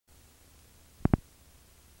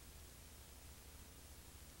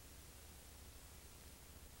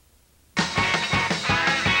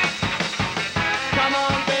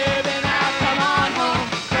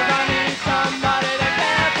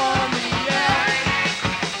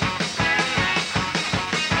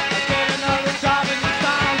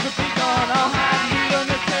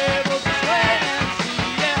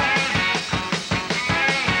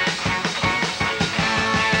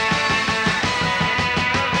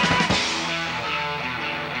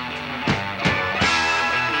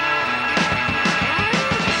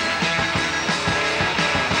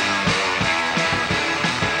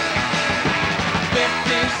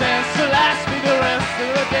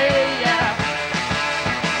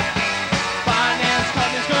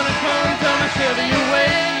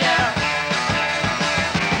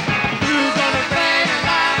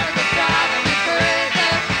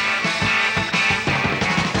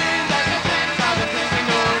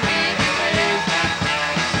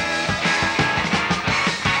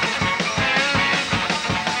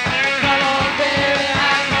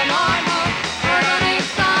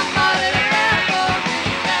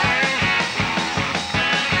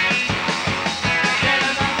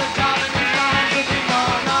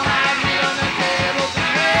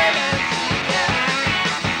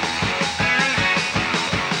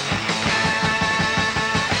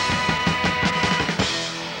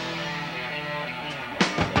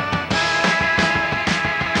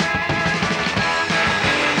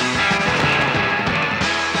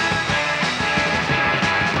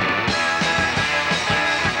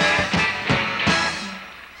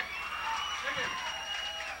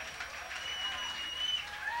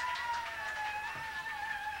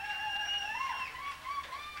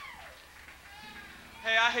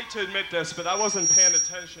Hey, I hate to admit this, but I wasn't paying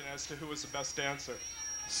attention as to who was the best dancer.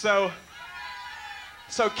 So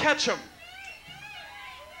catch 'em.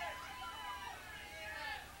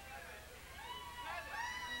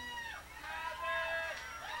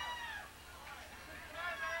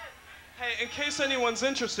 Hey, in case anyone's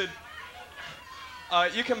interested,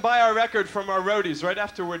 you can buy our record from our roadies right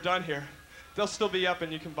after we're done here. They'll still be up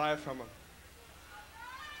and you can buy it from them.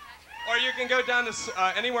 Or you can go down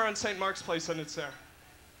to anywhere on St. Mark's Place and it's there.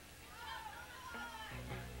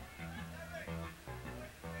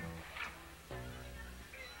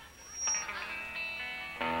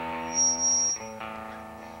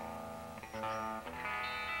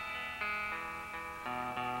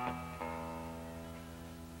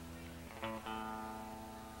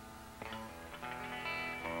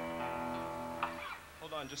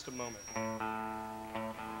 Hold on just a moment.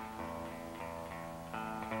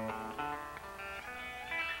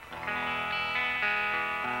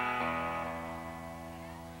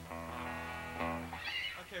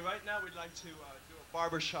 Okay, right now we'd like to do a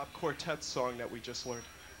barbershop quartet song that we just learned.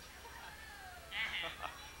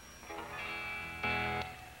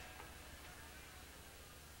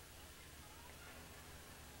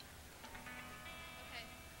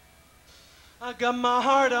 I got my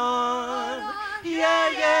heart on. Yeah,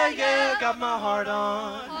 yeah, yeah, got my heart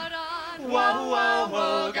on. Whoa, whoa,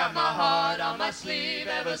 whoa, got my heart on my sleeve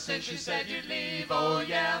ever since you said you'd leave. Oh,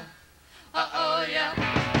 yeah. Oh, yeah.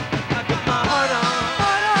 I got my heart on.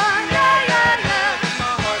 Yeah, yeah, yeah, got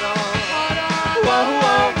my heart on. Whoa,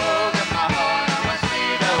 whoa, whoa, got my heart on my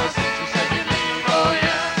sleeve ever since you said you'd leave. Oh,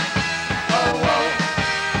 yeah. Oh, whoa.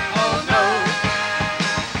 Oh, no.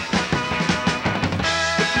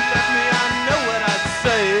 If you left me, I know what I'd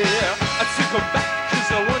say. I'd say come back, 'cause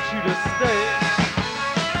I want you to stay.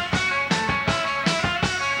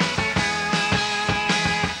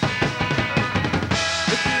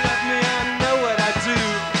 If you left me, I know what I'd do.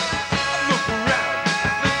 I'd look around,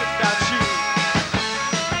 think about you.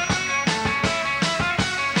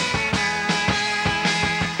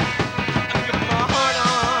 I got my heart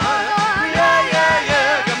on. Yeah, yeah,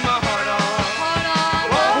 yeah, got my heart on.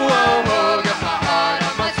 Whoa, whoa, whoa, got my heart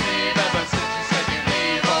on my sleeve ever since you said you'd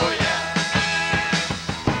leave. Oh, yeah.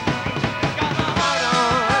 Got my heart on.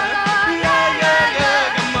 Yeah, yeah, yeah,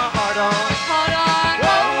 got my heart on.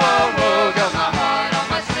 Whoa, whoa, whoa, got my heart on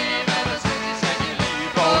my sleeve ever since you said you'd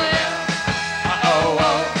leave. Oh, yeah. Oh,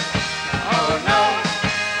 oh, oh, no.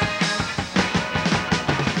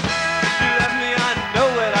 If you left me, I know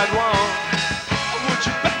what I'd want. I want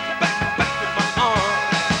you back, back, back in my arms.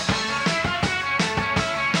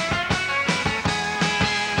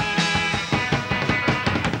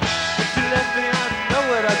 If you left me, I know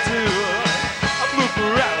what I'd do. I'd look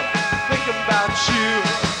around, think about you.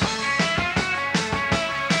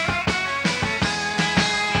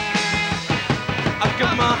 I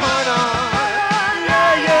got my heart on.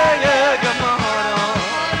 Yeah, yeah, yeah, got my heart on.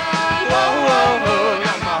 Whoa, whoa, whoa,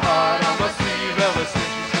 got my heart on my sleeve ever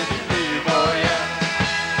since you said you'd leave. Oh, yeah.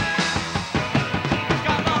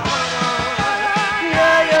 Got my heart on.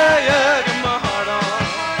 Yeah, yeah, yeah, got my heart on.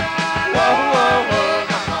 Whoa, whoa, whoa,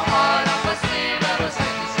 got my heart on my sleeve ever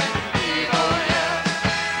since you said you'd leave. Oh, yeah.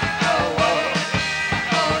 Oh, whoa.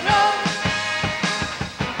 Oh, no.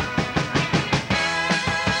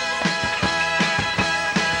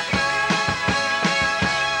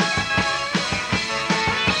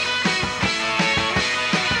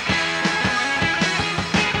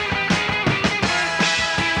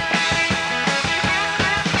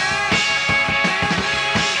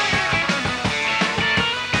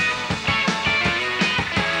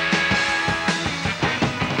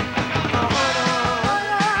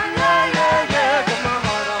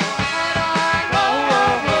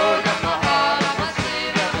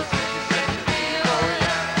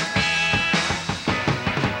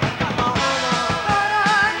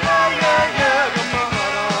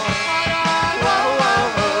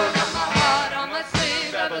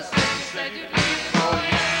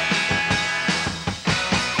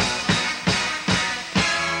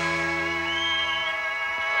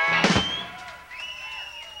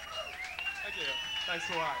 Thank you. Thanks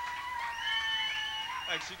a lot.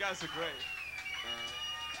 Thanks, you guys are great.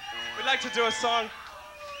 We'd like to do a song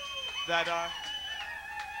that,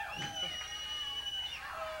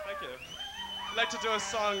 thank you. We'd like to do a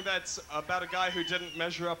song that's about a guy who didn't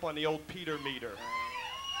measure up on the old Peter meter.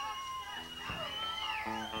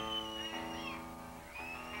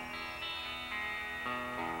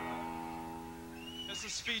 This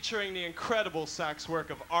is featuring the incredible sax work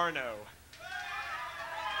of Arno.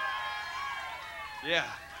 Yeah.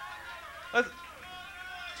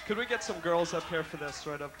 Could we get some girls up here for this,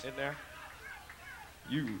 right up in there?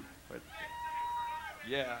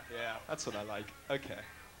 Yeah, that's what I like. Okay.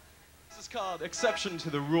 This is called Exception to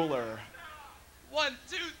the Ruler. 1,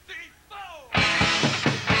 2, 3, 4!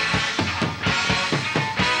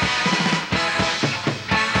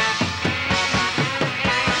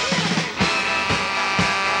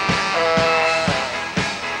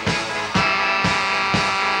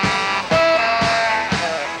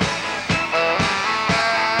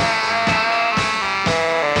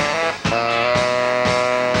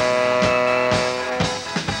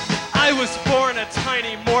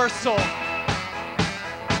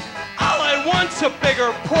 A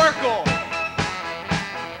bigger porkle.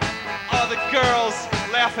 All the girls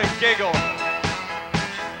laugh and giggle.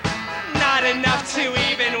 Not enough to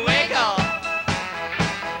even wiggle.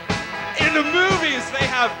 In the movies they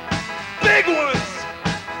have big ones.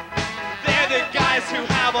 They're the guys who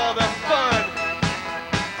have all the fun.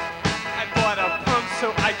 I bought a pump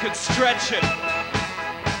so I could stretch it.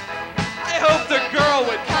 I hope the girl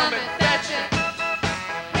would come and fetch it.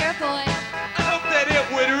 Here, boy. I hope that it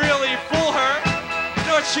would really fool her.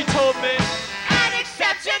 What she told me. An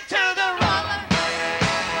exception to the ruler.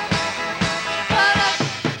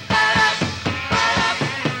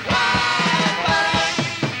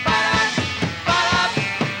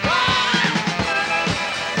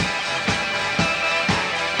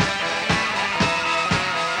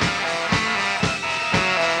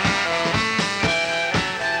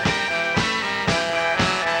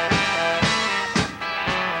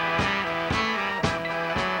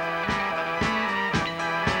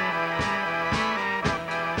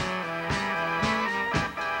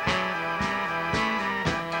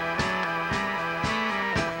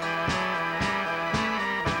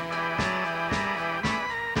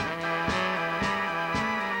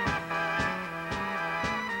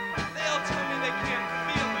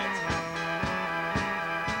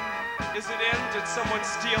 Someone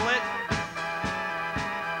steal it?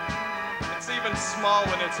 It's even small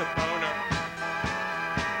when it's a boner.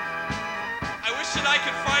 I wish that I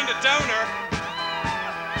could find a donor.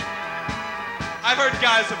 I've heard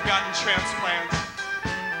guys have gotten transplants.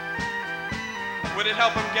 Would it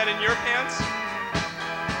help them get in your pants?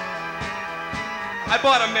 I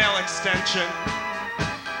bought a male extension.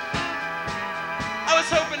 I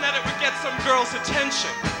was hoping that it would get some girl's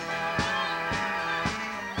attention.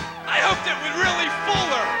 I hoped it would really fool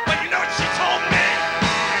her, but you know what she told me?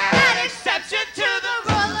 An exception to the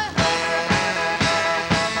ruler.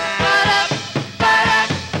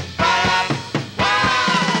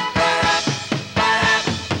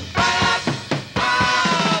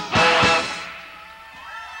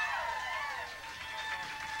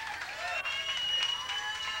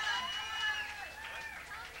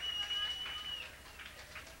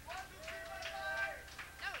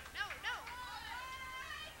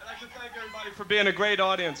 For being a great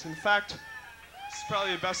audience. In fact, this is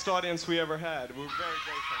probably the best audience we ever had. We're very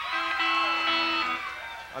grateful.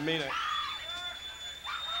 I mean it.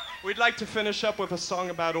 We'd like to finish up with a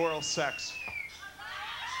song about oral sex.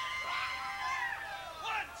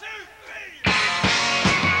 1, 2, 3!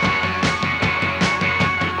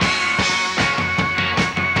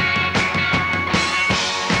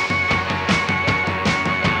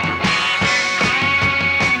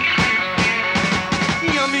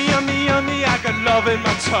 I got love in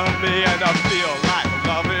my tummy and I feel like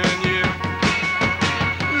loving you.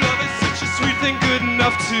 Love is such a sweet thing, good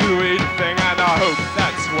enough to eat thing, and I hope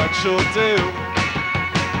that's what you'll do.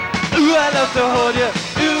 Ooh, I love to hold you.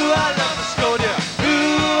 Ooh, I love to scold you.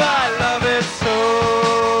 Ooh, I love it so.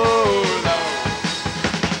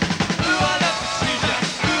 Ooh, I love to squeeze you.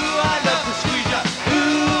 Ooh, I love to squeeze you.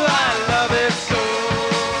 Ooh, I love it so.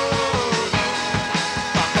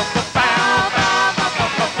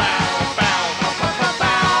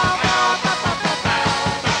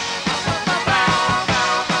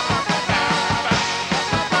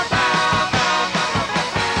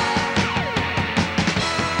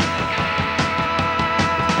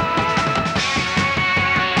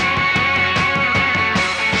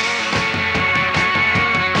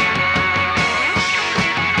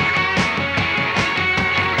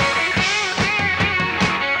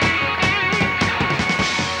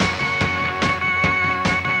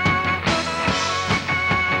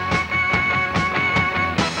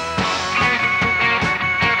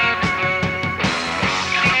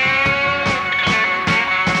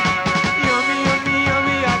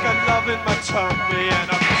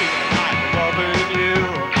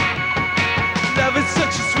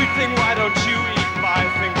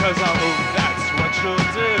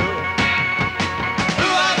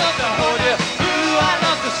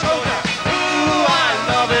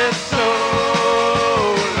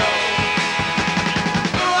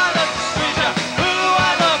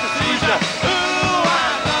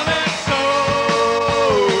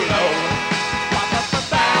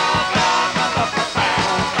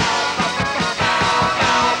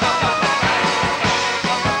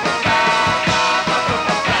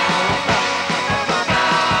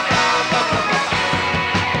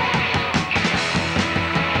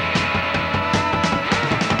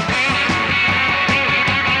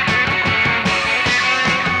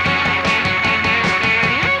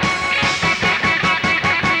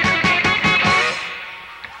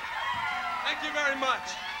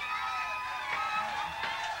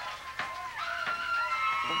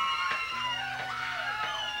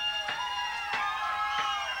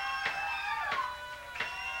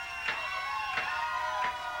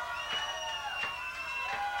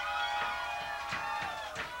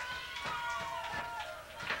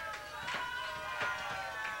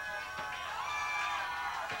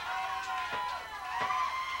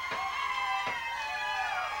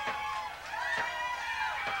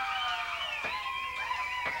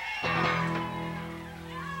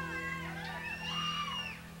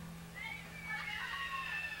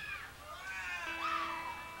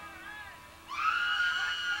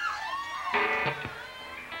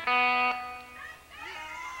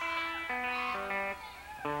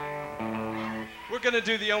 gonna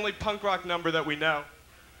do the only punk rock number that we know.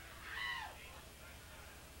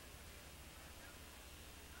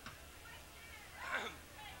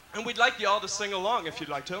 And we'd like you all to sing along if you'd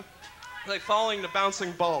like to. Like following the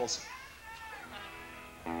bouncing balls.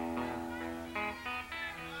 And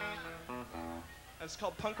it's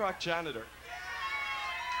called Punk Rock Janitor.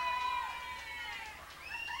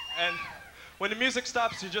 And when the music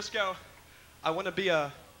stops, you just go, I want to be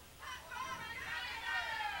a...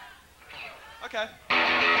 Okay.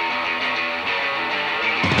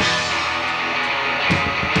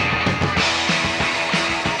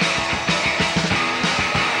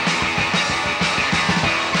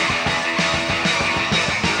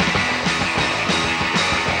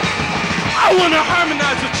 I want to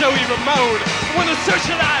harmonize with Joey Ramone. I want to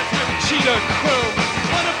socialize with Cheetah Chrome.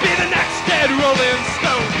 I want to be the next dead Rolling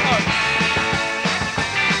Stone.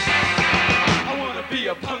 I want to be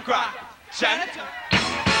a punk rock janitor.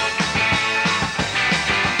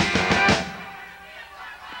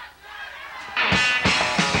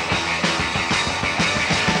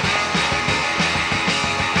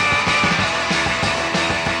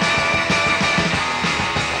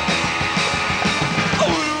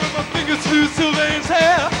 Through Sylvain's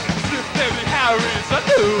hair, slip Debbie Harry's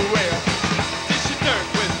underwear. Did she flirt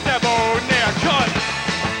with Deb O'Nair? 'Cause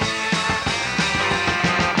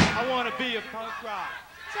I wanna be a punk rock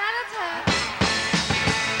Janitor.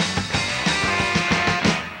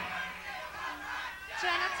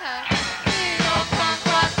 Janitor. Being a punk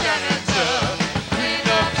rock janitor. Clean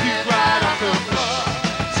up puke right off the floor.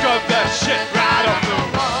 Scrub that shit right off the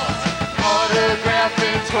walls.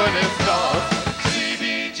 Autographing 20 stars.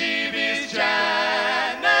 CBGB's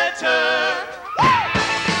janitor.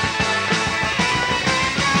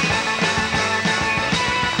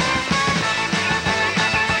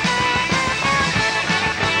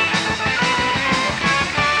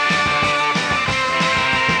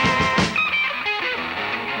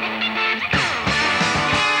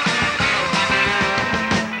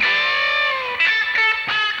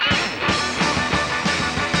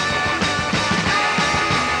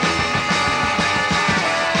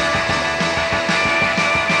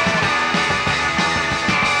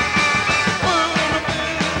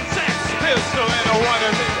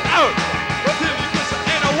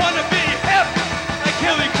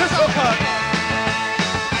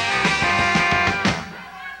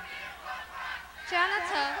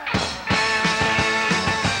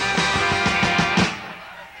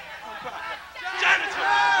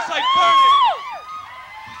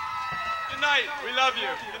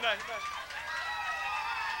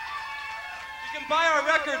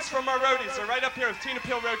 From our roadies, they're right up here with Tina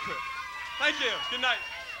Peel Road Crew. Thank you. Good night.